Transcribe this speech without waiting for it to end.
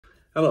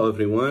Hello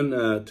everyone.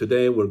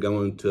 Today we're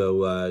going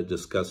to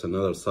discuss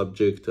another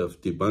subject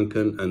of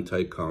debunking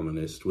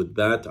anti-communist. With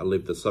that, I'll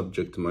leave the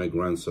subject to my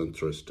grandson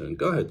Tristan.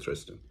 Go ahead,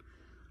 Tristan.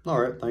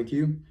 All right, thank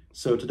you.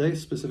 So today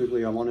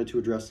specifically, I wanted to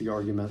address the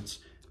arguments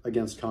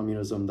against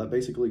communism that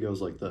basically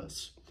goes like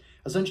this.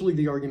 Essentially,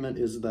 the argument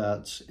is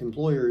that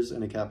employers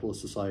in a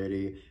capitalist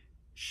society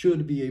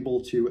should be able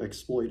to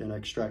exploit and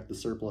extract the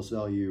surplus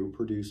value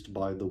produced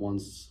by the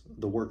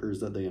workers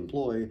that they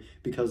employ,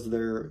 because they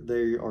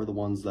are the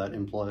ones that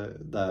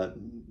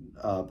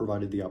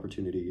provided the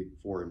opportunity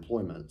for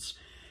employments.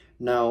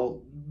 Now,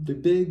 the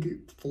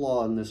big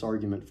flaw in this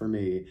argument for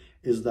me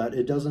is that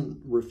it doesn't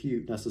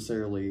refute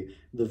necessarily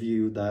the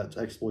view that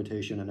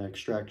exploitation and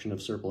extraction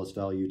of surplus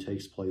value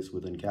takes place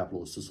within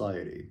capitalist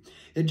society.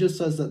 It just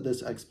says that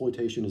this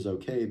exploitation is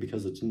okay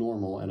because it's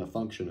normal and a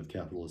function of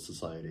capitalist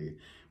society,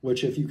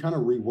 which if you kind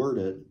of reword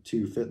it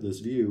to fit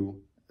this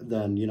view,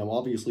 then,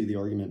 obviously the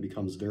argument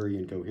becomes very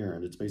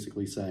incoherent. It's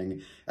basically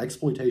saying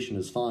exploitation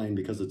is fine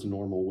because it's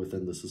normal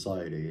within the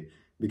society,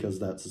 because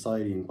that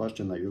society in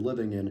question that you're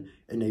living in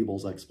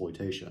enables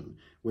exploitation,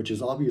 which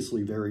is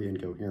obviously very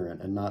incoherent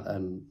and not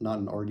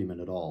an argument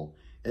at all.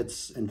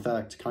 It's in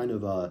fact kind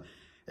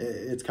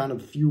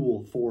of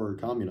fuel for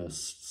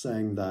communists,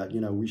 saying that,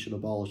 we should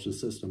abolish the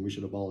system, we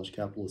should abolish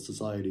capitalist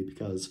society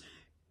because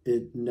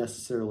it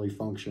necessarily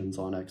functions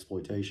on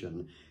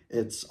exploitation.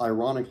 It's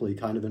ironically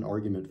kind of an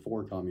argument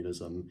for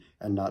communism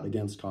and not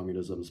against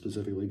communism,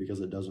 specifically because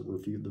it doesn't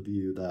refute the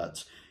view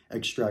that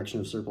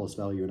extraction of surplus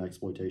value and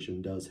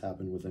exploitation does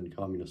happen within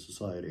communist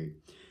society.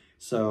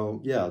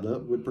 So yeah,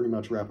 that would pretty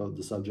much wrap up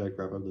the subject,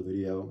 wrap up the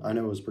video. I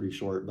know it was pretty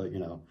short, but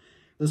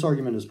this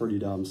argument is pretty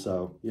dumb,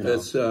 so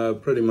It's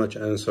pretty much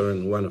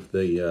answering one of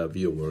the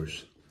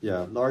viewers.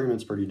 Yeah, the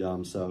argument's pretty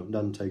dumb, so it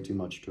doesn't take too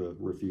much to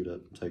refute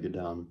it, take it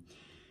down.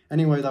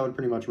 Anyway, that would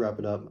pretty much wrap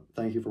it up.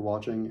 Thank you for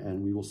watching,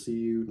 and we will see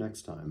you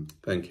next time.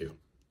 Thank you.